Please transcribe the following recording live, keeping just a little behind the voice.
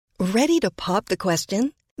Ready to pop the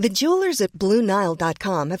question? The jewelers at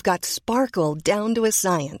BlueNile.com have got sparkle down to a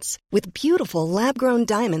science with beautiful lab-grown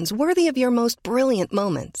diamonds worthy of your most brilliant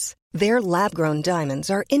moments. Their lab-grown diamonds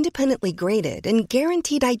are independently graded and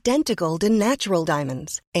guaranteed identical to natural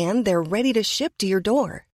diamonds, and they're ready to ship to your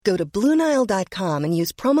door. Go to BlueNile.com and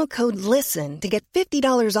use promo code LISTEN to get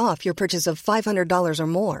 $50 off your purchase of $500 or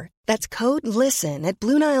more. That's code LISTEN at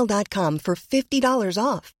BlueNile.com for $50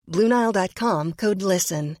 off. BlueNile.com, code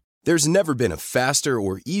LISTEN. There's never been a faster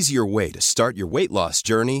or easier way to start your weight loss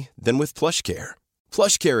journey than with PlushCare.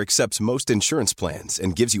 PlushCare accepts most insurance plans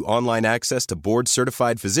and gives you online access to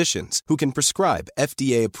board-certified physicians who can prescribe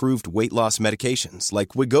FDA-approved weight loss medications like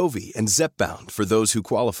Wegovy and Zepbound for those who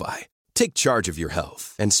qualify. Take charge of your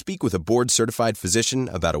health and speak with a board-certified physician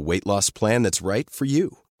about a weight loss plan that's right for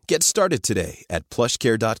you. Get started today at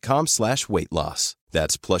plushcare.com/weightloss.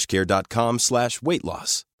 That's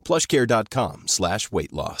plushcare.com/weightloss.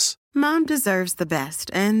 plushcare.com/weightloss. Mom deserves the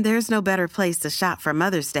best, and there's no better place to shop for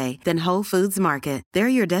Mother's Day than Whole Foods Market.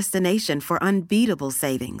 They're your destination for unbeatable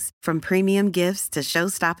savings, from premium gifts to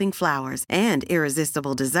show-stopping flowers and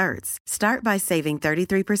irresistible desserts. Start by saving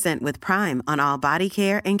 33% with Prime on all body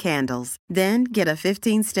care and candles. Then get a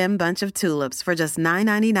 15-stem bunch of tulips for just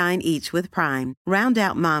 $9.99 each with Prime. Round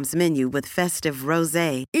out Mom's menu with festive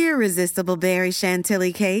rosé, irresistible berry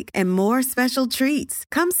chantilly cake, and more special treats.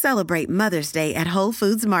 Come celebrate Mother's Day at Whole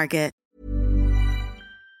Foods Market.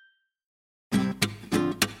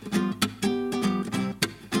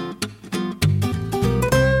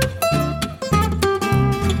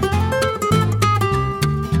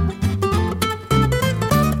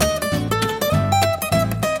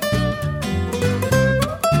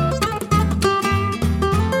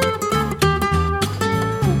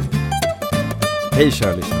 Hej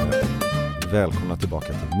kära lyssnare, välkomna tillbaka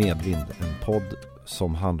till Medvind, en podd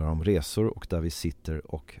som handlar om resor och där vi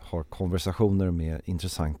sitter och har konversationer med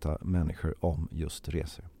intressanta människor om just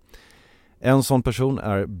resor. En sån person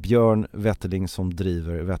är Björn Wetterling som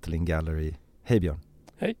driver Wetterling Gallery. Hej Björn.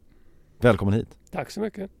 Hej. Välkommen hit. Tack så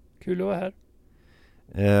mycket. Kul att vara här.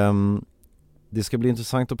 Det ska bli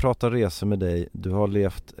intressant att prata resor med dig. Du har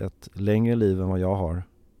levt ett längre liv än vad jag har.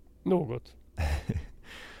 Något.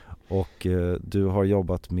 Och du har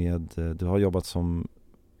jobbat som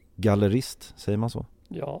gallerist, säger man så?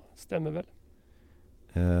 Ja, stämmer väl.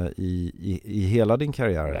 I hela din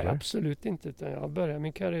karriär? Nej, eller? absolut inte. Utan jag började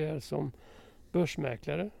min karriär som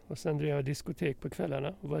börsmäklare och sen drev jag diskotek på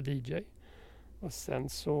kvällarna och var DJ. Och sen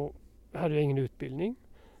så hade jag ingen utbildning.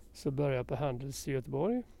 Så började jag på Handels i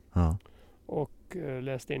Göteborg. Ja. Och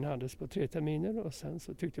läste in Handels på 3 terminer. Och sen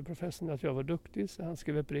så tyckte professorn att jag var duktig, så han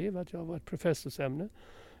skrev ett brev att jag var ett professorsämne.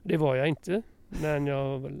 Det var jag inte, men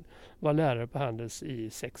jag var lärare på Handels i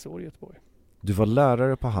 6 år i Göteborg. Du var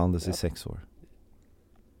lärare på Handels i 6 år?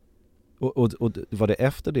 Och var det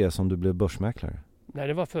efter det som du blev börsmäklare? Nej,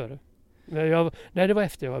 det var före. Det var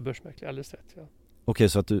efter jag var börsmäklare, alldeles rätt. Ja. Okej,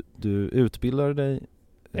 så att du utbildade dig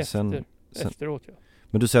efteråt, ja.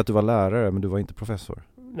 Men du säger att du var lärare, men du var inte professor?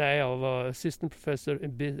 Nej, jag var assistant professor i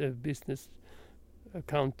business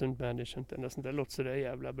accountant management. Det låter sådär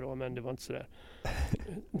jävla bra, men det var inte sådär.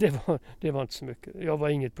 Det var inte så mycket. Jag var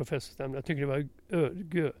inget professorstämne. Jag tycker det var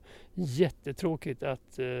jättetråkigt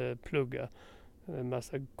att plugga en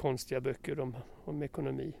massa konstiga böcker om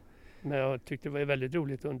ekonomi. Men jag tyckte det var väldigt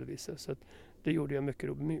roligt att undervisa, så att det gjorde jag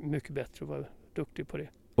mycket bättre och var duktig på det.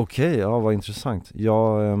 Okej, ja, vad intressant.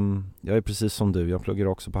 Jag är precis som du. Jag pluggar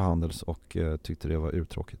också på Handels och tyckte det var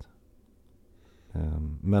uttråkigt.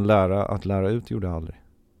 Men att lära ut gjorde jag aldrig.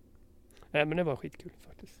 Nej, men det var skitkul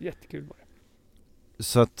faktiskt. Jättekul var det.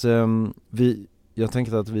 Så att jag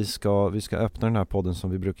tänkte att vi ska öppna den här podden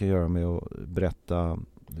som vi brukar göra med att berätta.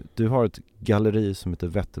 Du har ett galleri som heter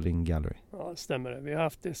Wetterling Gallery. Ja, stämmer det. Vi har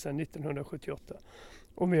haft det sedan 1978.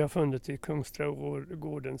 Och vi har funnit i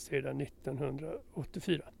Kungsträdgården sedan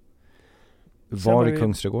 1984. Var i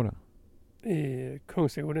Kungsträdgården? I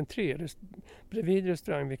Kungsträdgården 3, bredvid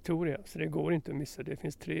restaurang Victoria. Så det går inte att missa. Det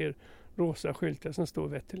finns 3 rosa skyltar som står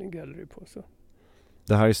Wetterling Gallery på. Så.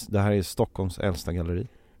 Det här är Stockholms äldsta galleri?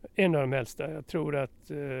 En av de äldsta. Jag tror att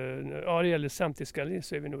det gäller samtidsgalleri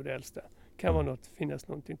så är vi nog det äldsta. Kan vara finnas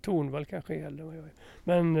någonting. Tornvall kanske är äldre än vad jag är.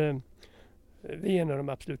 Men vi är en av de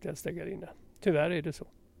absolut äldsta gallerierna. Tyvärr är det så.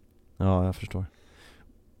 Ja, jag förstår.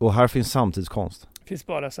 Och här finns samtidskonst? Det finns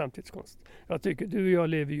bara samtidskonst. Jag tycker du och jag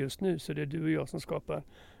lever just nu, så det är du och jag som skapar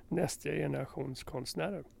nästa generations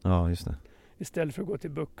konstnärer. Ja, just det. Istället för att gå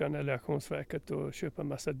till Buckan eller Auktionsverket och köpa en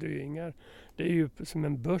massa döingar. Det är ju som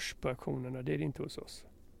en börs på auktionerna, det är det inte hos oss.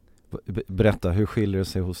 Berätta, hur skiljer det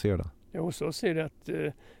sig hos er då? Ja, hos oss är det att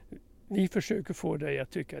Vi försöker få dig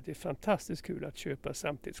att tycka att det är fantastiskt kul att köpa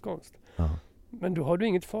samtidskonst. Ja. Men då har du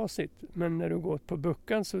inget facit. Men när du går på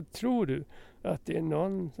Buckan så tror du att det är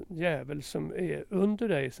någon jävel som är under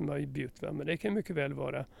dig som har bjudit. Men det kan mycket väl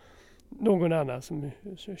vara någon annan som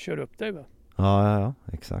kör upp dig. Va? Ja,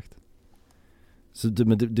 exakt. Så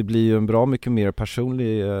det blir ju en bra mycket mer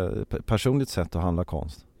personligt sätt att handla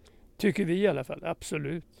konst. Tycker vi i alla fall,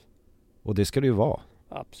 absolut. Och det ska det ju vara.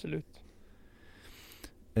 Absolut.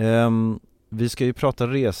 Vi ska ju prata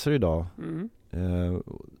resor idag. Mm.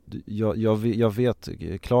 Jag vet,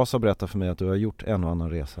 Claes har berättat för mig att du har gjort en och annan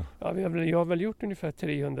resa. Ja, jag har väl gjort ungefär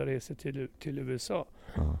 300 resor till USA.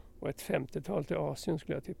 Ja. Och ett 50-tal till Asien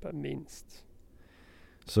skulle jag tippa minst.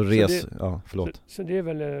 Så förlåt. Så det är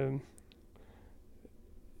väl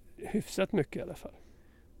hyfsat mycket i alla fall.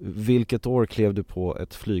 Vilket år klev du på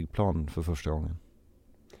ett flygplan för första gången?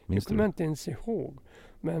 Minns jag kommer inte ens ihåg.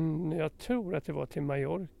 Men jag tror att det var till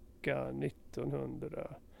Mallorca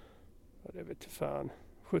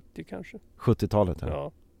 1970 kanske. 70-talet,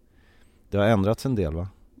 Ja. Det har ändrats en del, va?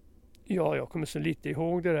 Ja, jag kommer så lite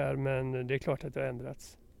ihåg det där, men det är klart att det har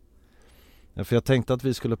ändrats. Ja, för jag tänkte att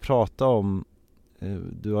vi skulle prata om,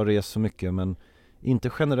 du har rest så mycket, men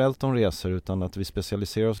inte generellt om resor, utan att vi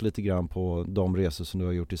specialiserar oss lite grann på de resor som du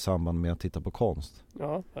har gjort i samband med att titta på konst.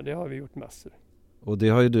 Ja, det har vi gjort massor. Och det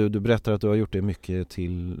har ju du berättar att du har gjort det mycket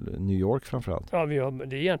till New York framförallt. Ja, det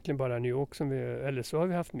är egentligen bara New York eller så har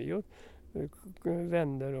vi haft med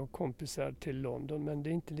vänner och kompisar till London, men det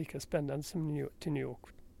är inte lika spännande som till New York,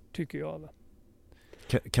 tycker jag. Va?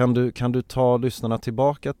 Kan du ta lyssnarna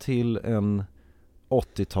tillbaka till en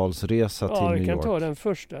 80-talsresa till New York? Ja, vi kan ta den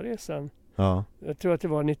första resan. Ja. Jag tror att det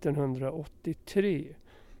var 1983.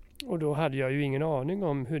 Och då hade jag ju ingen aning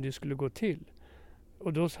om hur det skulle gå till.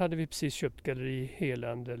 Och då hade vi precis köpt galleri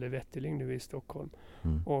Heland eller Wetterling nu i Stockholm.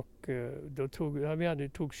 Mm. Och då tog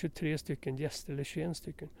 23 stycken gäster eller 21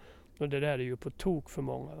 stycken. Och det där är ju på tok för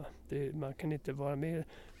många. Man kan inte vara med.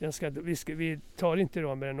 Vi tar inte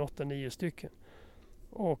då mer än 8-9 stycken.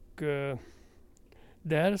 Och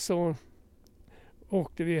där så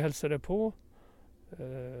åkte vi och hälsade på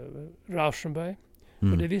Rauschenberg.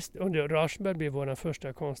 Mm. Och Rauschenberg blev vår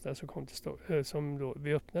första konstnär som kom till som då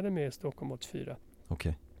vi öppnade med i Stockholm 84.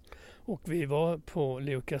 Okay. Och vi var på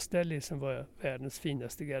Leo Castelli som var världens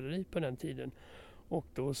finaste galleri på den tiden. Och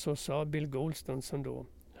då så sa Bill Goldstone som då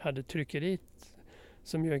hade tryckeriet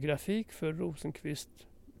som gör grafik för Rosenqvist,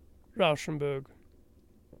 Rauschenberg,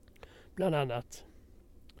 bland annat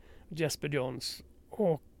Jesper Johns.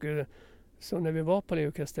 Och så när vi var på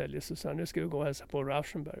Leo Castelli så sa han, nu ska vi gå och hälsa på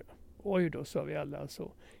Rauschenberg. Oj då, sa vi alla.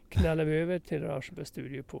 Så knallade vi över till Rauschenbergs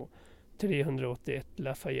studio på 381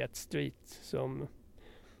 Lafayette Street som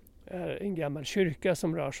är en gammal kyrka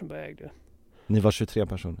som Rauschenberg ägde. Ni var 23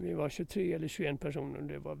 personer? Vi var 23 eller 21 personer och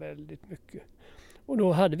det var väldigt mycket. Och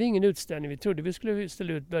då hade vi ingen utställning. Vi trodde vi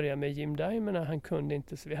skulle börja med Jim Diamond, men han kunde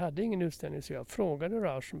inte, så vi hade ingen utställning. Så jag frågade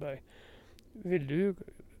Rauschenberg, vill du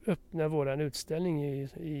öppna våran utställning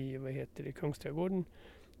i Kungsträdgården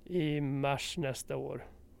i mars nästa år?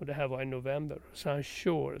 Och det här var i november. Så han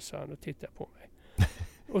sure, sa han och tittade på mig.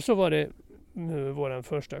 Och så var det våran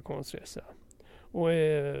första konstresa.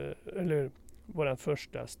 Eller våran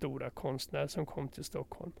första stora konstnär som kom till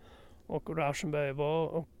Stockholm. Och Rauschenberg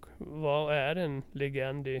är en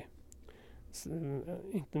legend i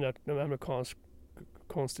amerikansk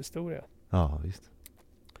konsthistoria. Ja, visst.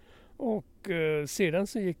 Och sedan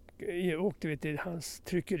så åkte vi till hans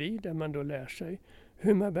tryckeri där man då lär sig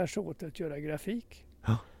hur man bär sig åt att göra grafik.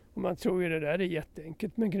 Ja. Och man tror ju det där är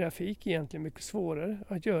jätteenkelt, men grafik är egentligen mycket svårare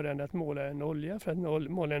att göra än att måla en olja. För att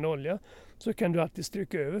måla en olja så kan du alltid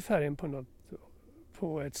stryka över färgen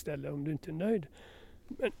på ett ställe om du inte är nöjd.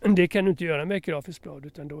 Men det kan du inte göra med ett grafiskt blad,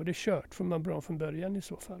 utan då är det kört. Får man bra från början i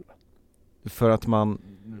så fall. Va? För att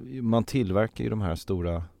man tillverkar ju de här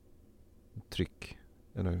stora tryck.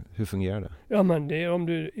 Eller hur fungerar det? Ja, men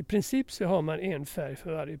i princip så har man en färg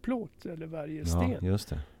för varje plåt eller varje sten. Ja, just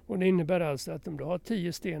det. Och det innebär alltså att om du har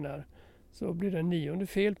 10 stenar så blir det 9:e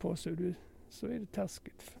fel på så är det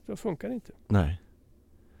taskigt. Då funkar det inte. Nej.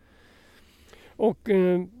 Och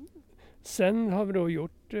sen har vi då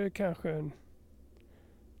gjort kanske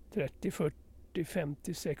 30, 40,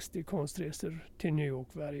 50, 60 konstresor till New York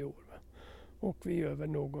varje år. Va? Och vi gör väl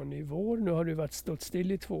någon i vår. Nu har det stått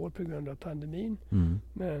still i 2 år på grund av pandemin. Mm.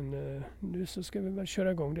 Men nu så ska vi väl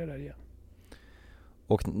köra igång det där igen.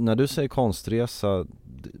 Och när du säger konstresa,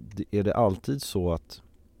 är det alltid så att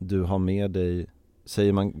du har med dig,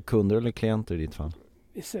 säger man kunder eller klienter i ditt fall?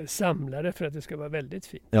 vi säger samlare för att det ska vara väldigt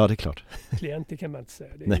fint. Ja, det är klart. Klienter kan man inte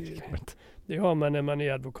säga. Nej, det har man när man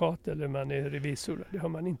är advokat eller man är revisor. Det har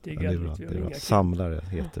man inte i gallet. Det är bra. Samlare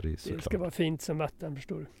heter det ju såklart. Det ska vara fint som vatten,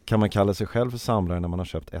 förstår du. Kan man kalla sig själv för samlare när man har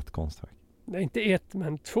köpt ett konstverk? Nej, inte ett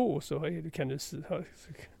men två så kan du...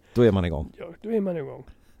 Då är man igång. Ja, då är man igång.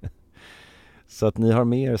 Så att ni har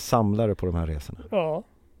med er samlare på de här resorna? Ja,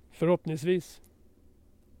 förhoppningsvis.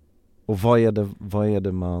 Och vad är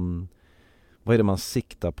det man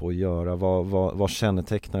siktar på att göra? Vad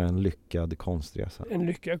kännetecknar en lyckad konstresa? En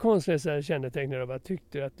lyckad konstresa kännetecknar av att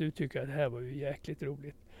du tycker att det här var ju jäkligt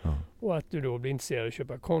roligt. Ja. Och att du då blir intresserad av att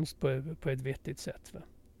köpa konst på ett vettigt sätt. Va?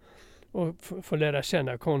 Och få lära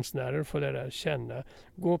känna konstnärer, få lära känna,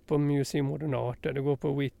 gå på Museum Modern Art eller gå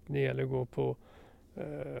på Whitney eller gå på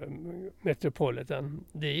Metropolitan.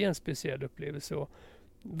 Det är en speciell upplevelse. Och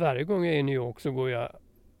varje gång jag är i New York så går jag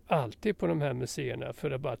alltid på de här museerna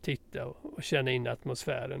för att bara titta och känna in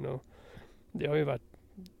atmosfären. Och det har ju varit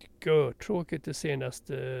görtråkigt de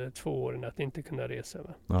senaste 2 åren att inte kunna resa.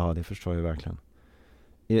 Va? Ja, det förstår jag verkligen.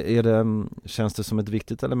 Känns det som ett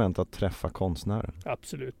viktigt element att träffa konstnären?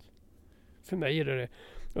 Absolut. För mig är det.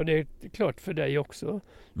 Och det är klart för dig också.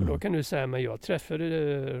 Och då kan du säga, men jag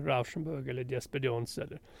träffade Rauschenberg eller Jesper Johns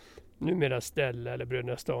eller numera Stella eller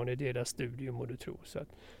Bröderna Stan i deras studium och du tror. Så att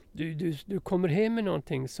du kommer hem med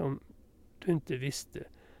någonting som du inte visste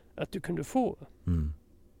att du kunde få. Mm.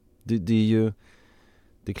 Det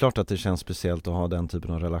är klart att det känns speciellt att ha den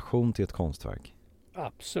typen av relation till ett konstverk.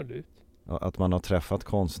 Absolut. Att man har träffat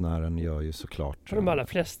konstnären gör ju såklart. För de allra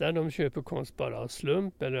flesta, de köper konst bara av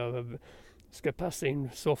slump eller ska passa in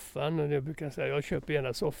soffan. Och jag brukar säga, jag köper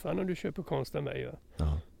gärna soffan och du köper konst av mig. Va?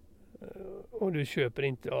 Ja. Och du köper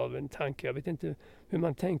inte av en tanke. Jag vet inte hur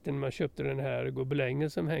man tänkte när man köpte den här gobelängen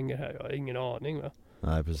som hänger här. Jag har ingen aning. Va?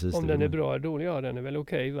 Nej, precis. Om den är bra eller dålig, ja den är väl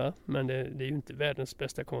okej, va? Men det är ju inte världens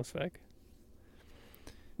bästa konstverk.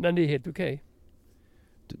 Men det är helt okej.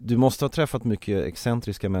 Du måste ha träffat mycket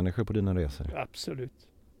excentriska människor på dina resor. Absolut.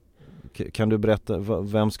 Kan du berätta,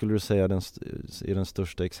 vem skulle du säga är den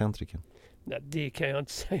största excentriken? Nej, det kan jag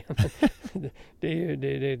inte säga.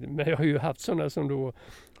 Men jag har ju haft sådana som då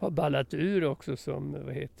har ballat ur också som,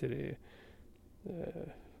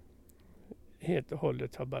 helt och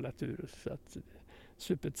hållet har ballat ur. Så att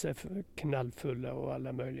supet sig för knallfulla och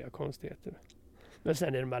alla möjliga konstigheter. Men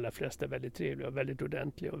sen är de allra flesta väldigt trevliga och väldigt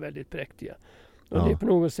ordentliga och väldigt präktiga. Och det är på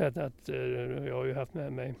något sätt att jag har ju haft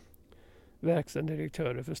med mig verkställande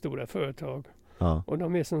direktörer för stora företag. Ja. Och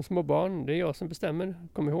de är som små barn. Det är jag som bestämmer.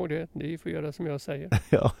 Kom ihåg det. Ni får göra som jag säger.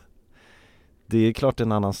 Ja. Det är klart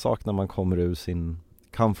en annan sak när man kommer ur sin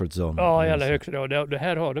comfort zone. Ja, i alla högsta grad. Det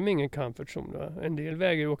här har de ingen comfort zone. Va? En del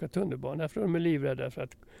vägrar åka tunnelbana för de är livrädda för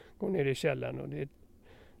att gå ner i källaren. Och det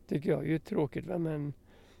tycker jag är ju tråkigt. Va? Men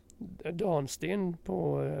Dansten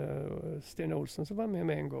på Sten Olsson som var med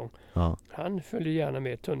en gång. Ja. Han följer gärna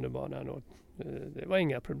med tunnelbanan. Och det var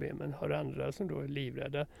inga problem. Men har andra som då är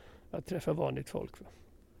livrädda att träffa vanligt folk. Va?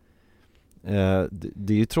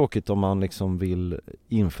 Det är ju tråkigt om man liksom vill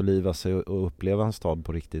införliva sig och uppleva en stad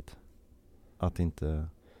på riktigt. Att inte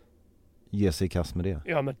ge sig i kast med det.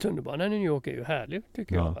 Ja, men tunnelbanan i New York är ju härlig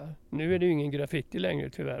tycker jag. Va? Nu är det ju ingen graffiti längre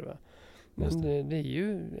tyvärr. Va? Men det är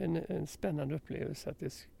ju en spännande upplevelse. Att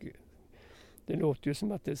det låter ju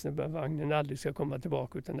som att vagnen aldrig ska komma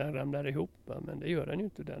tillbaka utan den ramlar ihop. Va? Men det gör den ju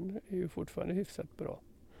inte. Den är ju fortfarande hyfsat bra.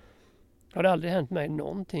 Har det aldrig hänt mig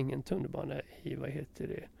någonting en tunnelbana i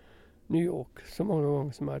New York så många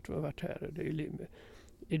gånger som jag har varit här.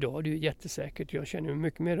 Idag är det ju jättesäkert. Jag känner mig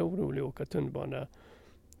mycket mer orolig att åka tunnelbana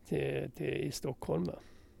i Stockholm. Va?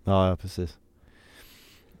 Ja, precis.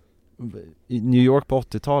 I New York på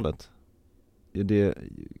 80-talet, det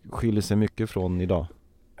skiljer sig mycket från idag.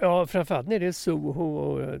 Ja, framförallt när det är Soho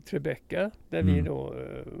och Tribeca där vi då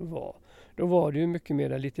var. Då var det ju mycket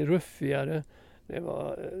mer lite ruffigare. Det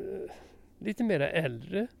var lite mer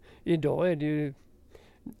äldre. Idag är det ju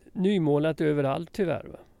nymålat överallt tyvärr.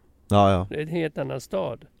 Va? Ja. Det är en helt annan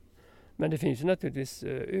stad. Men det finns ju naturligtvis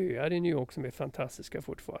öar i New York som är fantastiska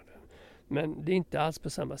fortfarande. Men det är inte alls på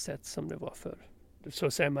samma sätt som det var förr.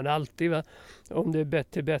 Så säger man alltid, va? Om det är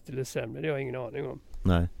bättre eller sämre, det har jag ingen aning om.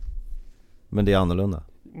 Nej. Men det är annorlunda.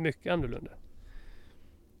 Mycket annorlunda.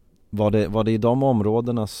 Var det i de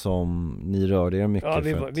områdena som ni rörde er mycket?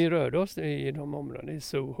 Ja, vi rörde oss i de områdena, i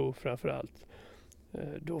Soho framförallt.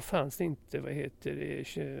 Då fanns det inte,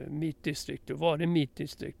 Meat District. Då var det Meat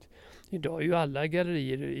District. Idag är ju alla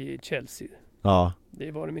gallerier i Chelsea. Ja.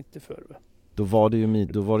 Det var de inte förr, va? Då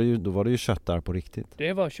var det ju kött där på riktigt.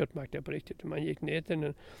 Det var köttmarknad på riktigt. Man gick ner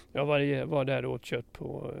till jag var där och åt kött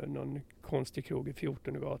på någon konstig krog i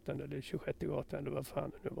 14 gatan eller 26 gatan eller vad fan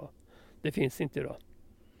det nu var. Det finns inte idag.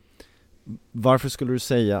 Varför skulle du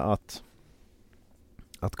säga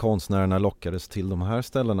att konstnärerna lockades till de här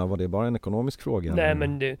ställena? Var det bara en ekonomisk fråga? Nej,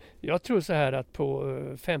 men jag tror så här att på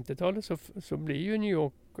 50-talet så blir ju New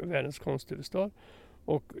York världens konsthuvudstad.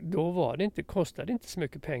 Och då kostade det inte så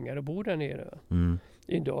mycket pengar att bo där nere. Mm.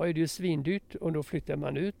 Idag är det ju svindyrt och då flyttar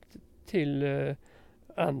man ut till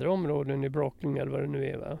andra områden i Brooklyn eller vad det nu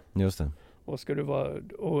är, va? Just det. Och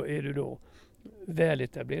är du då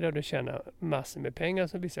väletablerad och tjänar massor med pengar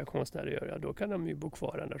som vissa konstnärer gör, då kan de ju bo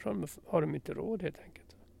kvar, annars har de inte råd helt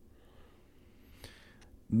enkelt.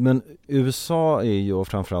 Men USA är ju, och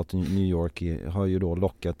framförallt New York har ju då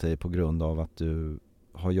lockat dig på grund av att du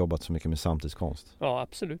har jobbat så mycket med samtidskonst. Ja,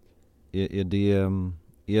 absolut.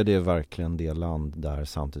 Är det verkligen det land där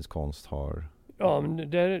samtidskonst har... Ja, men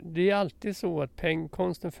det är alltid så att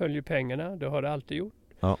konsten följer pengarna. Det har det alltid gjort.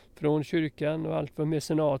 Ja. Från kyrkan och allt vad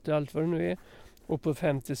mecenat och allt vad det nu är. Och på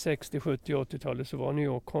 50, 60, 70, 80-talet så var New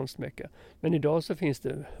York konstmecka. Men idag så finns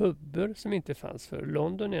det hubbar som inte fanns för.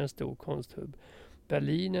 London är en stor konsthubb.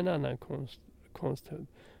 Berlin är en annan konsthubb.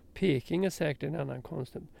 Peking är säkert en annan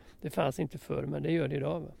konsthubb. Det fanns inte förr, men det gör det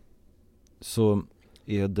idag, va? Så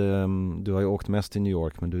är det, du har ju åkt mest till New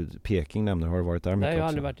York, men Peking nämnde, har du varit där mycket? Nej, jag har också?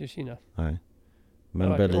 aldrig varit i Kina. Nej. Men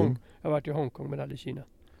Berlin? Jag har varit i Hongkong, men aldrig i Kina.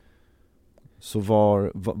 Så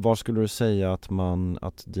var skulle du säga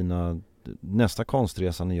att dina nästa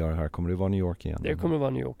konstresa ni gör här, kommer det vara New York igen? Det kommer vara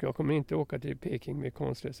New York. Jag kommer inte åka till Peking med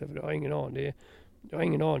konstresa, för jag har ingen aning. Jag har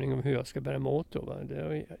ingen aning om hur jag ska bära mig åt då, va?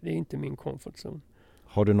 Det är inte min comfort zone.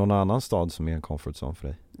 Har du någon annan stad som är en comfort zone för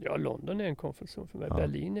dig? Ja, London är en comfort zone för mig. Ja.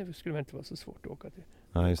 Berlin skulle inte vara så svårt att åka till.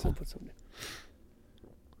 Ja, just det. Comfort zone.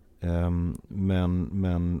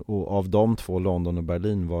 Men och av de två, London och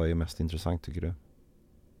Berlin, vad är mest intressant tycker du?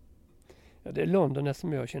 Ja, det är London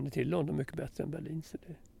som jag känner till. London mycket bättre än Berlin. Så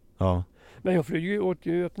det. Ja. Men jag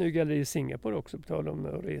öppnade galleri i Singapore också, på tal om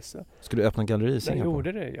att resa. Ska du öppna galleri i Singapore? Jag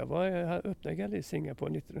gjorde det. Jag öppnade galleri i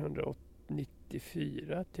Singapore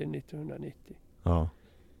 1994 till 1990. Ja.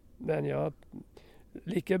 Men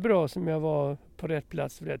lika bra som jag var på rätt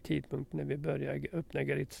plats vid den tidpunkt när vi började öppna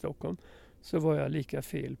galleriet i Stockholm, så var jag lika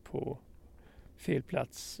fel på fel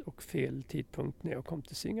plats och fel tidpunkt när jag kom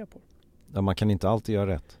till Singapore. Ja, man kan inte alltid göra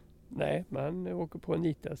rätt. Nej, man åker på en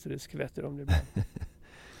nita så det skvätter om det ibland.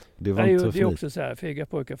 Det är också så här, fega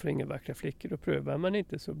pojkar får inga vackra flickor, och prövar man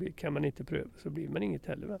inte kan man inte pröva, så blir man inget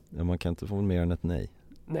heller, va? Ja, man kan inte få mer än ett nej.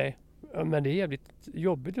 Nej, men det är jävligt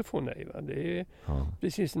jobbigt att få nej, va? Det är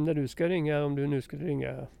precis som när du ska ringa, om du nu skulle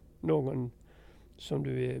ringa någon som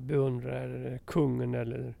du beundrar, kungen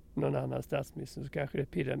eller någon annan statsminister, så kanske det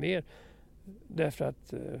pirrar mer därför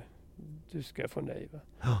att du ska få nej, va?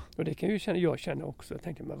 Ja. Och det kan jag känna också. Jag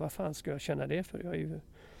tänkte, men vad fan ska jag känna det för? Jag är ju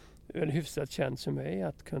hyfsat känd som jag är,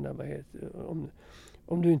 att kunna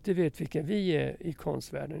om du inte vet vilka vi är i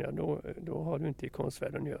konstvärlden, ja, då har du inte i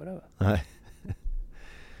konstvärlden att göra, va? Nej.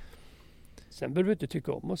 Sen behöver du inte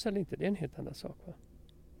tycka om oss eller inte, det är en helt annan sak, va?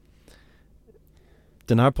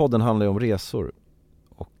 Den här podden handlar ju om resor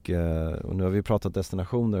och nu har vi pratat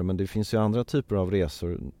destinationer, men det finns ju andra typer av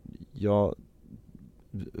resor. Jag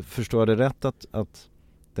förstår det rätt att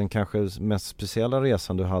den kanske mest speciella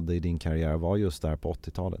resan du hade i din karriär var just där på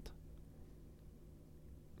 80-talet?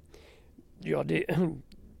 Ja,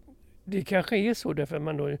 det kanske är så, därför att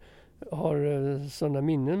man då har sådana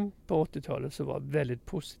minnen på 80-talet som var väldigt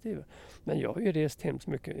positiva. Men jag har ju rest hemskt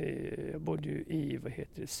mycket. Jag bodde ju i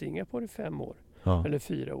Singapore i 5 år. Ja. Eller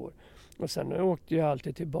 4 år. Och sen åkte jag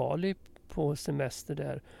alltid till Bali på semester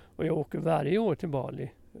där. Och jag åker varje år till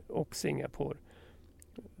Bali och Singapore.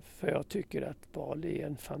 För jag tycker att Bali är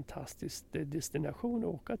en fantastisk destination att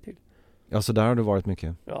åka till. Ja, så där har du varit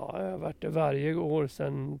mycket? Ja, jag har varit där varje år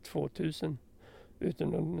sedan 2000.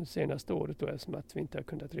 Utom det senaste året då, som att vi inte har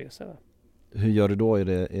kunnat resa. Hur gör du då?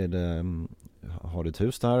 Har du ett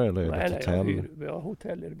hus där eller är det ett hotell? Nej,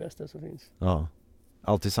 hotell är det bästa som finns. Ja.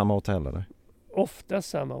 Alltid samma hotell eller? Ofta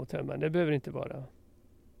samma hotell, men det behöver inte vara.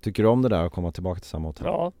 Tycker du om det där att komma tillbaka till samma hotell?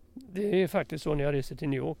 Ja, det är faktiskt så när jag reser till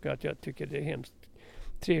New York att jag tycker det är hemskt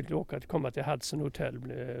trevligt att komma till Hudson Hotel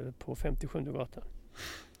på 57 gatan.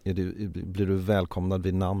 Blir du välkomnad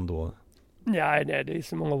vid namn då? Nej, det är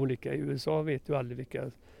så många olika. I USA vet du aldrig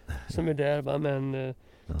vilka som är där, va? Men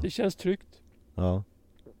det känns tryggt. Ja.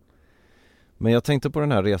 Men jag tänkte på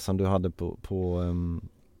den här resan du hade på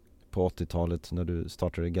 80-talet när du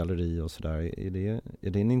startade galleri och sådär. Är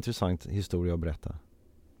det en intressant historia att berätta?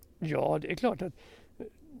 Ja, det är klart att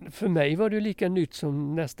för mig var det lika nytt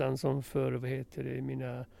som nästan som för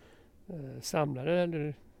mina samlare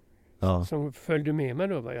eller som följde med mig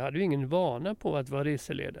då. Jag hade ju ingen vana på att vara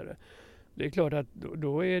reseledare. Det är klart att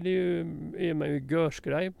då är man ju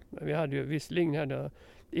görskraj. Vi hade ju visserligen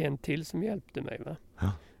en till som hjälpte mig. Va?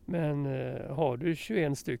 Ja. Men har du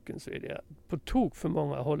 21 stycken så är det på tok för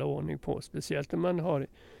många att hålla ordning på. Speciellt om man har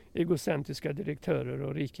egocentriska direktörer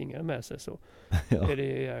och rikingar med sig så är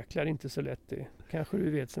det jäklar inte så lätt det. Kanske du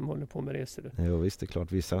vet som håller på med resor. Jo visst, det är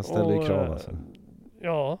klart. Vissa ställer krav alltså.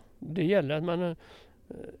 Ja, det gäller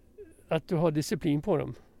att du har disciplin på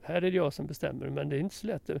dem. Här är det jag som bestämmer, men det är inte så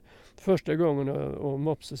lätt. Första gången att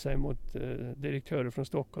mopsa sig mot direktörer från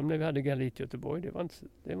Stockholm när vi hade galleri i Göteborg, det var inte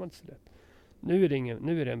så lätt. Nu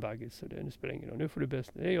är det en baggis så nu spränger de. Nu får det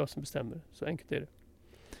är jag som bestämmer. Så enkelt är det.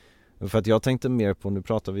 För att jag tänkte mer på, nu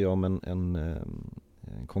pratar vi om en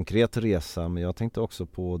konkret resa, men jag tänkte också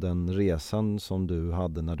på den resan som du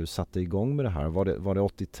hade när du satte igång med det här. Var det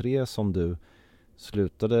 83 som du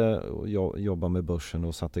slutade jobba med börsen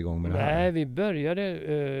och satte igång med det här? Nej, vi började,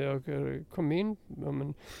 jag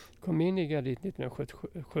kom in i galleri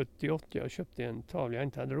 1978. Jag köpte en tavla jag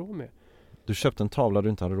inte hade råd med. Du köpte en tavla du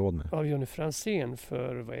inte hade råd med? Av Jonny Franzén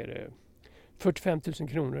för, 45 000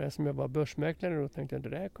 kronor. Som jag var börsmäklare och tänkte att det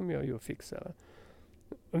där kommer jag ju att fixa.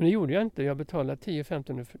 Men det gjorde jag inte. Jag betalade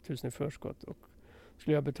 10-15 000 i förskott och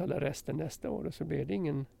skulle jag betala resten nästa år och så blev det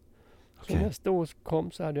ingen. Så nästa år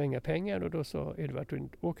kom så hade jag inga pengar och då sa Edvard,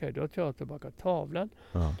 okej, då tar jag tillbaka tavlan.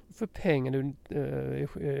 Ja. För pengar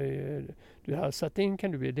du har satt in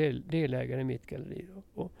kan du bli delägare i mitt galleri.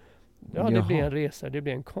 Och det blev en resa, det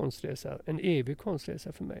blev en konstresa, en evig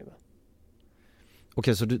konstresa för mig. Va?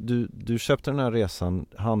 Okej, så du köpte den här resan,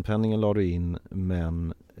 handpenningen la du in,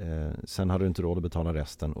 men sen hade du inte råd att betala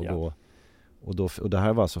resten och det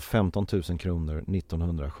här var alltså 15 000 kronor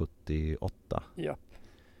 1978. Ja.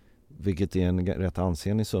 Vilket är en rätt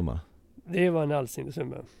ansenlig summa. Det var en ansenlig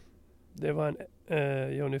summa. Det var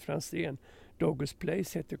en Jonny Franzén. Dogus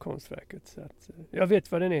Place heter konstverket. Så att, jag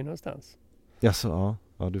vet var den är någonstans. Jaså,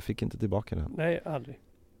 ja, du fick inte tillbaka den? Nej, aldrig.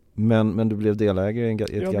 Men du blev delägare i ett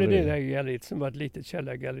galleri? Jag blev delägare i galleriet som var ett litet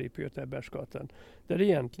källargalleri på Götabergsgatan. Där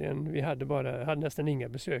egentligen vi hade nästan inga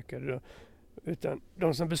besökare då, utan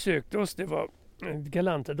de som besökte oss det var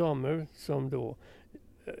galanta damer som då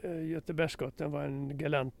Götabergsgatan var en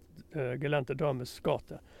galanta damers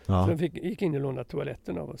gata. Ja. Så de gick in och lånade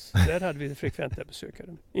toaletten av oss. Där hade vi frekventa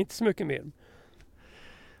besökare. Inte så mycket mer.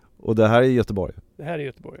 Och det här är i Göteborg? Det här är i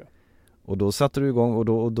Göteborg, ja. Och då satte du igång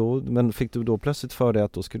men fick du då plötsligt för dig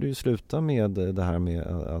att då skulle du sluta med det här med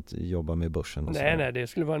att jobba med börsen? Och nej, det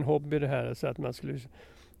skulle vara en hobby det här så att man skulle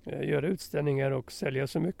göra utställningar och sälja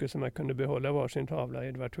så mycket som man kunde behålla varsin tavla,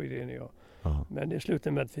 Edvard Thorén och jag. Aha. Men det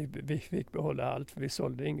slutade med att vi fick behålla allt för vi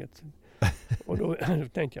sålde inget. Och då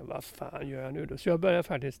tänkte jag, vad fan gör jag nu då? Så jag började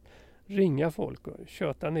faktiskt ringa folk och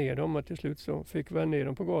köta ner dem och till slut så fick vi ner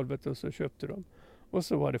dem på golvet och så köpte de. Och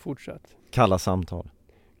så var det fortsatt. Kalla samtal?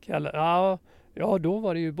 Ja, då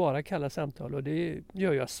var det ju bara kalla samtal och det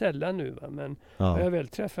gör jag sällan nu. Va? Men har jag väl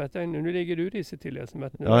träffat dig nu ligger du risigt till som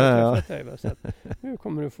att nu har jag träffat dig. Va? Så att, nu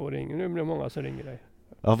kommer du få ring. Nu blir det många som ringer dig.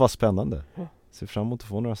 Ja, vad spännande. Ser fram emot att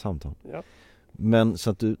få några samtal. Ja. Men så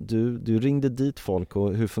att du ringde dit folk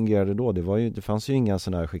och hur fungerade det då? Det fanns ju inga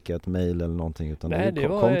sådana här skicka ett mejl eller någonting utan nej,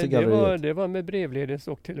 kom till galleriet. Det var med brevledes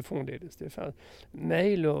och telefonledes. Det fanns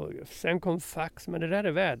mejl och sen kom fax, men det där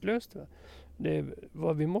är värdelöst. Va?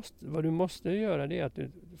 Vad du måste göra det är att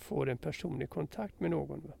du får en personlig kontakt med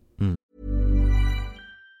någon. Va? Mm.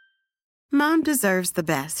 Mom deserves the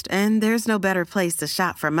best, and there's no better place to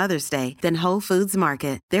shop for Mother's Day than Whole Foods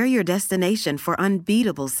Market. They're your destination for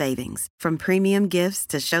unbeatable savings, from premium gifts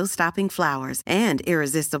to show-stopping flowers and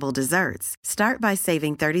irresistible desserts. Start by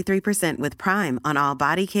saving 33% with Prime on all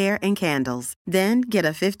body care and candles. Then get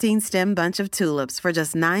a 15-stem bunch of tulips for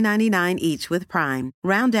just $9.99 each with Prime.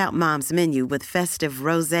 Round out Mom's menu with festive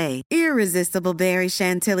rosé, irresistible berry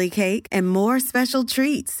chantilly cake, and more special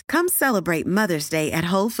treats. Come celebrate Mother's Day at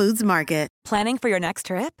Whole Foods Market. Planning for your next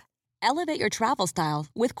trip? Elevate your travel style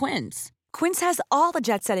with Quince. Quince has all the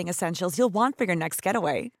jet-setting essentials you'll want for your next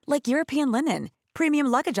getaway, like European linen, premium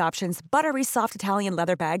luggage options, buttery soft Italian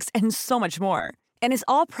leather bags, and so much more. And is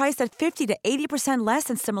all priced at 50 to 80% less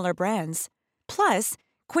than similar brands. Plus,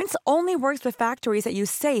 Quince only works with factories that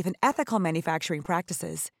use safe and ethical manufacturing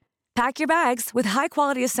practices. Pack your bags with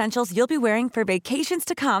high-quality essentials you'll be wearing for vacations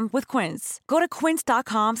to come with Quince. Go to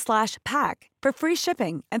quince.com/pack for free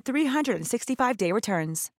shipping and 365-day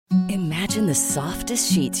returns. Imagine the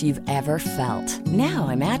softest sheets you've ever felt. Now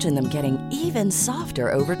imagine them getting even softer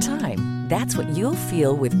over time. That's what you'll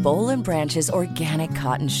feel with Boll & Branch's organic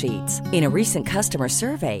cotton sheets. In a recent customer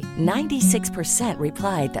survey, 96%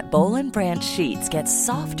 replied that Boll & Branch sheets get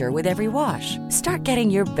softer with every wash. Start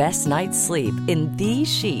getting your best night's sleep in these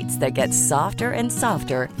sheets that get softer and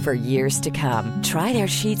softer for years to come. Try their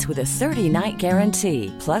sheets with a 30-night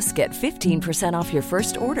guarantee. Plus, get 15% off your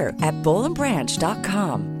first order at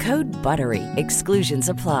bollandbranch.com. Code BUTTERY. Exclusions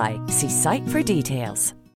apply. See site for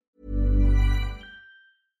details.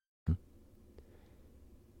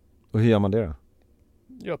 Och hur gör man det då?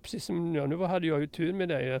 Ja, precis som nu hade jag ju tur med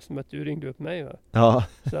dig eftersom att du ringde upp mig. Va? Ja.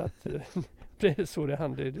 Så att det är så det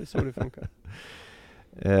handlar, det är så det funkar.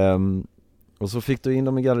 Och så fick du in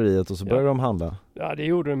dem i galleriet och så började de handla? Ja, det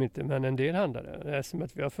gjorde de inte, men en del handlade. Eftersom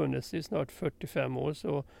att vi har funnits i snart 45 år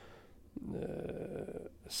så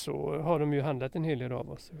har de ju handlat en hel del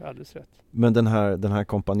av oss, alldeles rätt. Men den här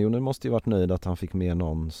kompanjonen måste ju varit nöjd att han fick med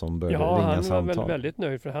någon som började ringa samtal. Ja, han var väldigt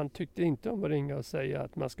nöjd, för han tyckte inte om att ringa och säga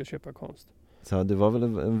att man ska köpa konst. Så det var väl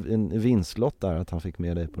en vinstlott där att han fick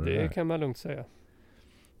med dig på det där? Det kan man lugnt säga.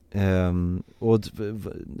 Och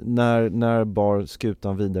när bar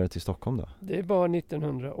skutan vidare till Stockholm då? Det var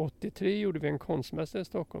 1983 gjorde vi en konstmässa i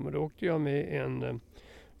Stockholm, och då åkte jag med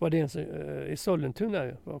i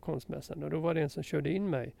Sollentuna var konstmässan, och då var det en som körde in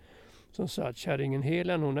mig som sa att kärringen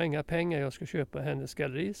Helan, hon har inga pengar, jag ska köpa hennes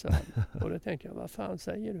galleri, sa han. Och då tänkte jag, vad fan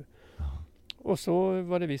säger du? Och så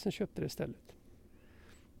var det vi som köpte det istället.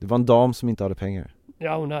 Det var en dam som inte hade pengar?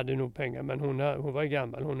 Ja, hon hade nog pengar, men hon var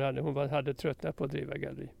gammal. Hon hade tröttnat på att driva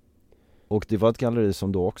galleri. Och det var ett galleri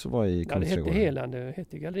som då också var i Kungsträdgården? Ja, det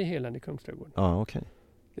hette Galleri Helan i Kungsträdgården. Ja, okej.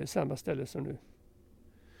 Det är samma ställe som nu.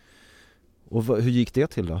 Och hur gick det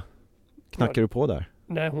till då? Knackade du på där?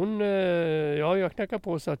 Nej, jag knackade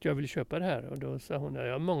på så att jag vill köpa det här. Och då sa hon,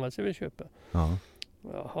 ja, många som vill köpa. Ja.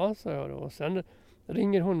 Jaha, sa jag då. Och sen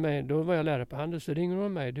ringer hon mig, då var jag lärare på Handels, så ringer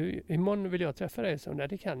hon mig. Du, imorgon vill jag träffa dig. Så nej,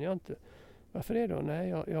 det kan jag inte. Varför det då? Nej,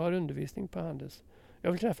 jag har undervisning på Handels.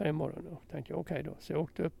 Jag vill träffa dig imorgon. Och tänkte jag, okej då. Så jag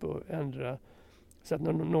åkte upp och ändrade så att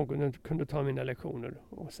någon kunde ta mina lektioner.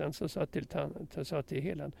 Och sen så sa jag till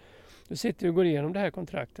Helan, du sitter och går igenom det här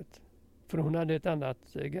kontraktet. För hon hade ett annat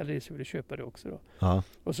galleri som ville köpa det också då. Ja.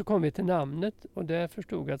 Och så kom vi till namnet, och där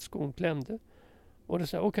förstod jag att skon klämde. Och då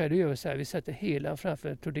sa jag, okej, då gör vi så här. Vi sätter Helan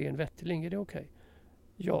framför Thordén Wetterling. Är det okej?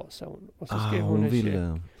 Ja, sa hon. Och så skrev hon en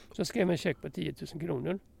check. Så skrev en check på 10 000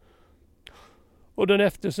 kronor. Och den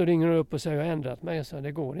efter så ringer hon upp och säger, jag har ändrat mig. Jag sa,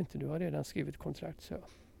 det går inte, du har redan skrivit kontrakt. Så.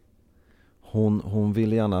 Hon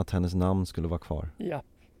ville gärna att hennes namn skulle vara kvar? Ja.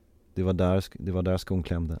 Det var där skon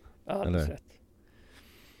klämde? Ja, alldeles rätt.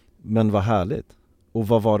 Men vad härligt. Och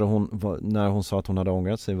vad var det när hon sa att hon hade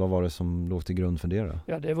ångrat sig, vad var det som låg till grund för det då?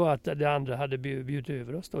 Ja, det var att det andra hade bjudit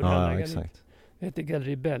över oss då. Ja, exakt. Det hette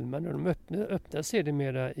Galleri Bellman, och de öppnade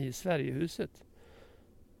sedermera i Sverigehuset.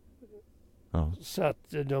 Ja. Så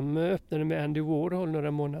att de öppnade med Andy Warhol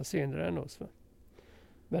några månader senare än oss. Va?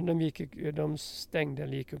 Men de stängde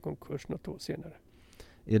eller gick i konkurs något år senare.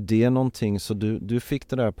 Är det någonting, så du fick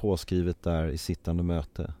det där påskrivet där i sittande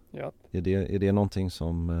möte? Ja. Är det någonting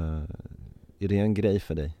som, är det en grej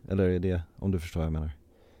för dig? Eller är det, om du förstår vad jag menar?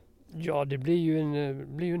 Ja, det blir ju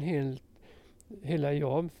en hela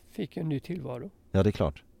jag fick en ny tillvaro. Ja, det är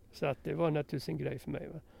klart. Så att det var naturligtvis en grej för mig.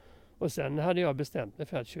 Va? Och sen hade jag bestämt mig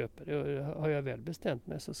för att köpa det. Och har jag väl bestämt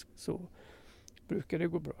mig så brukar det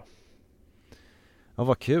gå bra. Ja,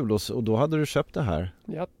 vad kul. Och då hade du köpt det här?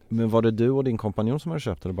 Ja. Men var det du och din kompanjon som hade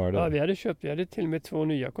köpt det, eller bara det? Ja, vi hade till och med 2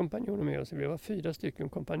 nya kompanjoner med oss. Vi var 4 stycken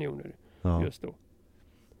kompanjoner just då.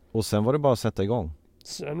 Och sen var det bara att sätta igång?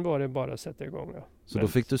 Sen var det bara att sätta igång, ja. Så då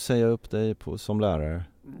fick du säga upp dig som lärare?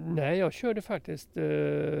 Nej, jag körde faktiskt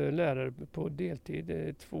lärare på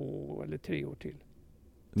deltid 2 eller 3 år till.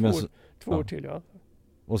 2 år till, ja.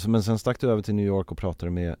 Men sen stack du över till New York och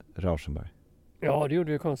pratade med Rauschenberg? Ja, det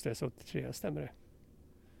gjorde vi konstigt 83, stämmer det.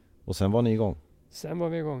 Och sen var ni igång? Sen var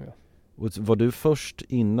vi igång, ja. Och var du först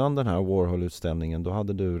innan den här Warhol-utställningen? Då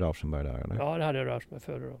hade du Rauschenberg där, eller? Ja, det hade jag Rauschenberg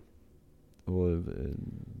före då. Och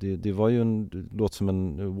det var ju låt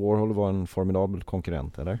som Warhol var en formidabel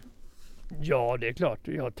konkurrent, eller? Ja, det är klart.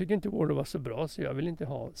 Jag tycker inte Warhol var så bra, så jag vill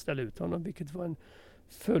inte ställa ut honom, vilket var en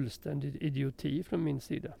fullständig idioti från min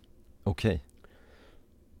sida. Okej.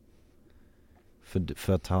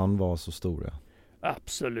 För att han var så stor, ja.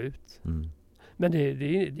 Absolut. Mm. Men det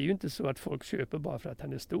är ju inte så att folk köper bara för att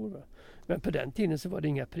han är stor. Va? Men på den tiden så var det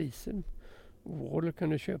inga priser. Warhol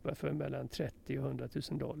kunde köpa för mellan 30 och 100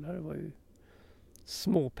 000 dollar. Det var ju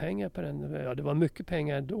småpengar på den. Ja, det var mycket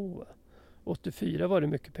pengar då. Va? 84 var det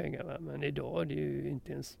mycket pengar, va? Men idag är det ju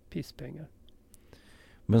inte ens pisspengar.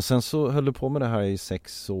 Men sen så höll du på med det här i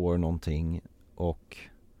 6 år någonting, och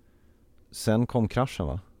sen kom kraschen,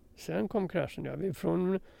 va? Sen kom kraschen. Ja.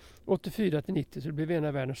 Från 84 till 90 så det blev en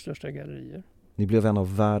av världens största gallerier. Ni blev en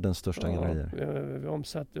av världens största gallerier? Vi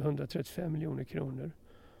omsatte 135 miljoner kronor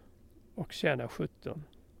och tjänade 17.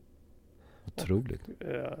 Otroligt.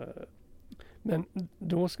 Men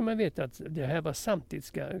då ska man veta att det här var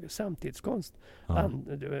samtidskonst. Ja.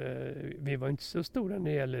 Vi var inte så stora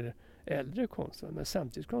när det gäller äldre konst, men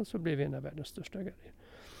samtidskonst så blev vi en av världens största gallerier.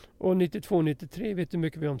 Och 92-93, vet du hur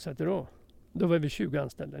mycket vi omsatte då? Då var vi 20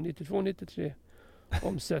 anställda. 92-93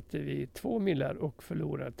 omsatte vi 2 millar och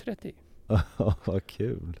förlorade 30. Vad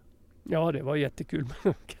kul. Ja, det var jättekul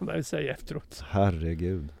kan man ju säga efteråt.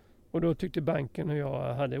 Herregud. Och då tyckte banken och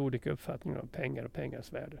jag hade olika uppfattningar om pengar och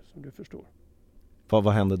pengars värde, som du förstår.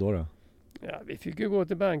 Vad hände då? Ja, vi fick ju gå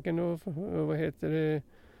till banken och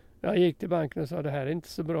jag gick till banken och sa det här är inte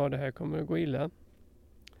så bra, det här kommer att gå illa.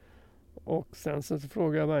 Och sen så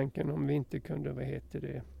frågade jag banken om vi inte kunde,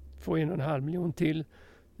 få 1,5 miljon till.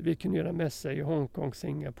 Vi kunde göra mässa i Hongkong,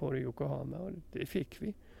 Singapore och Yokohama, och det fick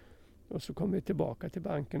vi. Och så kom vi tillbaka till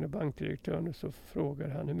banken och bankdirektören och så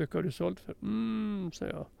frågade han hur mycket har du sålt för? Sa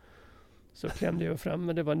jag. Så klämde jag fram,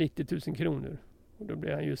 men det var 90 000 kronor. Och då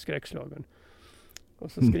blev han ju skräckslagen.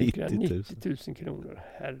 Och så skriker han 90 000 kronor.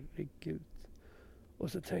 Herregud.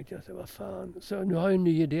 Och så tänkte jag, vad fan. Så nu har jag en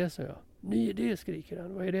ny idé, sa jag. Ny idé, skriker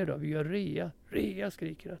han. Vad är det då? Vi gör rea. Rea,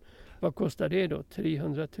 skriker han. Vad kostar det då?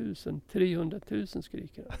 300 000. 300 000,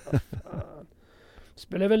 skriker han. Vad fan.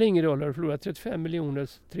 Spelar väl ingen roll, har du förlorat 35 miljoner,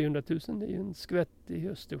 300 000, det är ju en skvätt i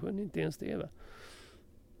Östersjön, inte ens det, va?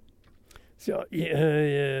 Så jag,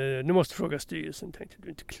 nu måste fråga styrelsen, tänkte du är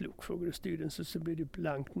inte klok, frågar du styrelsen så blir det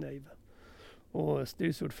blankt nej, va? Och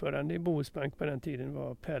styrelseordförande i Bohusbank på den tiden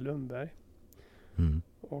var Per Lundberg.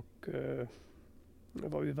 Och jag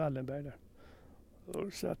var ju Wallenberg där.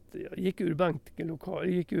 Och så att jag gick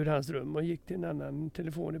ur hans rum och gick till en annan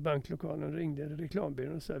telefon i banklokalen och ringde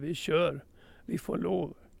reklambyrån och sa vi kör. Vi får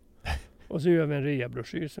lov. Och så gör vi en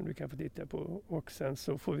rea-broschyr som du kan få titta på. Och sen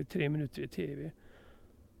så får vi 3 minuter i tv.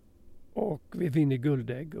 Och vi vinner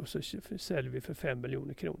guldägg och så säljer vi för 5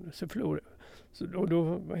 miljoner kronor. Så förlorar och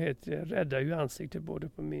då räddar ju ansiktet både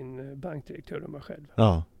på min bankdirektör och mig själv.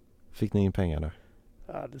 Ja, fick ni in pengar där?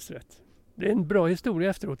 Alldeles rätt. Det är en bra historia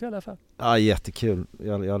efteråt i alla fall. Ja, jättekul.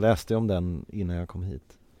 Jag läste om den innan jag kom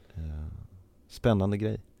hit. Spännande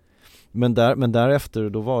grej. Men därefter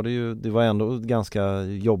då var det var ändå ganska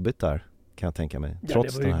jobbigt där, kan jag tänka mig.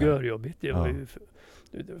 Trots det var ju görjobbigt. Det var ju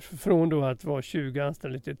från då att vara 20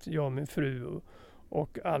 anställda till jag och min fru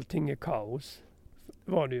och allting är kaos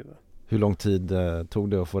var det ju. Hur lång tid tog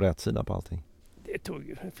det att få rätt sida på allting? Det tog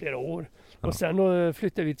ju flera år. Ja. Och sen då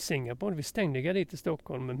flyttade vi till Singapore. Vi stängde dit i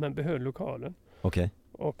Stockholm men behöll lokalen. Okej.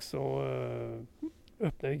 Och så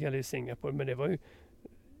öppnade vi galleri i Singapore. Men det var ju...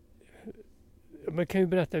 Man kan ju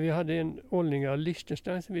berätta, vi hade en Olling av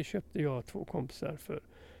Liechtenstein som vi köpte, jag och 2 kompisar, för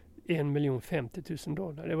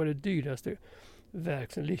 $1,050,000. Det var det dyraste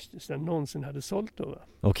verk som Liechtenstein någonsin hade sålt då.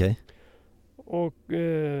 Okej. Och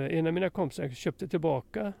en av mina kompisar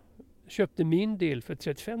köpte min del för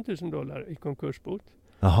 $35,000 i konkursbot.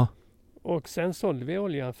 Jaha. Och sen sålde vi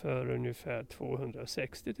oljan för ungefär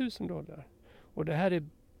 $260,000. Och det här är,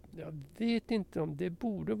 jag vet inte om det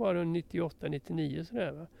borde vara 98-99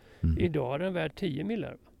 sådär, va. Idag är den värd 10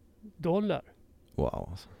 miljoner dollar.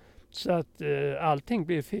 Wow. Så att allting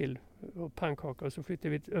blev fel och pannkaka, och så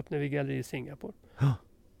öppnade vi galleri i Singapore.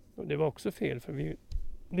 Och det var också fel, för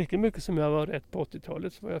lika mycket som jag var rätt på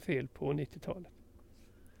 80-talet så var jag fel på 90-talet.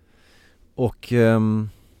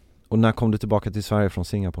 Och när kom du tillbaka till Sverige från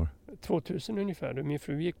Singapore? 2000 ungefär. Då min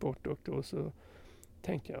fru gick bort och då så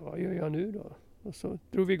tänkte jag, vad gör jag nu då? Och så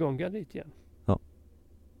drog vi igång galleriet igen. Ja.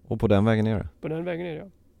 Och på den vägen är det? På den vägen är det, ja.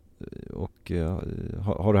 Och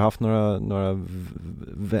har du haft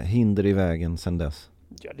några hinder i vägen sedan dess?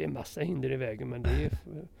 Ja, det är massa hinder i vägen, men det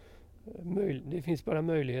är det finns bara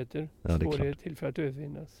möjligheter, svårigheter till för att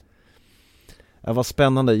övervinnas. Ja, vad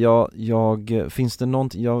spännande. Finns det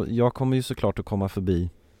någonting, jag kommer ju såklart att komma förbi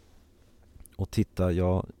och titta.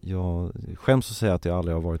 Jag skäms att säga att jag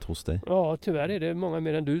aldrig har varit hos dig. Ja, tyvärr är det många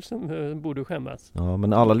mer än du som borde skämmas. Ja,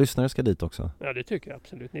 men alla lyssnare ska dit också. Ja, det tycker jag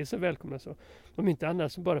absolut. Ni är så välkomna så. Om inte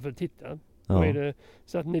annars bara för att titta. Ja. Är det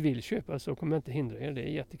så att ni vill köpa så kommer jag inte hindra er. Det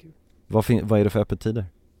är jättekul. Vad är det för öppettider?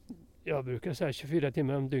 Jag brukar säga 24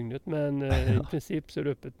 timmar om dygnet, men i princip så är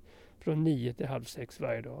det öppet från 9 till 5:30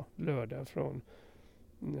 varje dag. Lördag från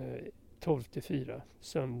 12 till 4.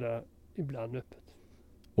 Söndag ibland öppet.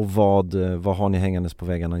 Och vad har ni hängandes på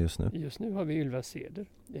väggarna just nu? Just nu har vi Ylva Ceder,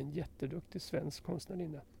 en jätteduktig svensk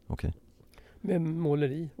konstnärinna. Okej. Med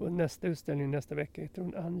måleri. Och nästa utställning nästa vecka heter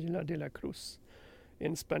hon Angela de la Cruz.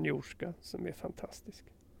 En spanjorska som är fantastisk.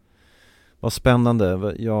 Vad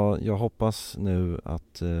spännande. Jag hoppas nu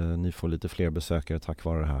att ni får lite fler besökare tack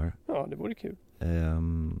vare det här. Ja, det vore kul.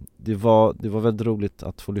 Det var väldigt roligt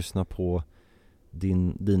att få lyssna på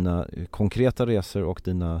dina konkreta resor och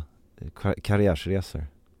dina karriärsresor.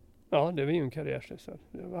 Ja, det var ju en karriärsresa.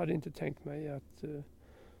 Jag hade inte tänkt mig att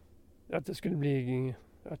jag skulle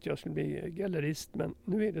bli gallerist, men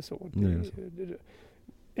nu är det så.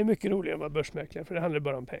 Det är mycket roligare att vara börsmäklare, för det handlar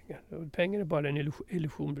bara om pengar. Och pengar är bara en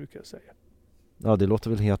illusion, brukar jag säga. Ja, det låter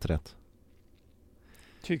väl helt rätt.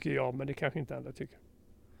 Tycker jag, men det kanske inte alla tycker.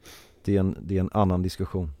 Det är en annan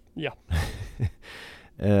diskussion. Ja.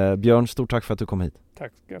 Björn, stort tack för att du kom hit.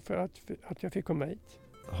 Tack för att jag fick komma hit.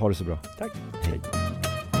 Ha det så bra. Tack. Hej.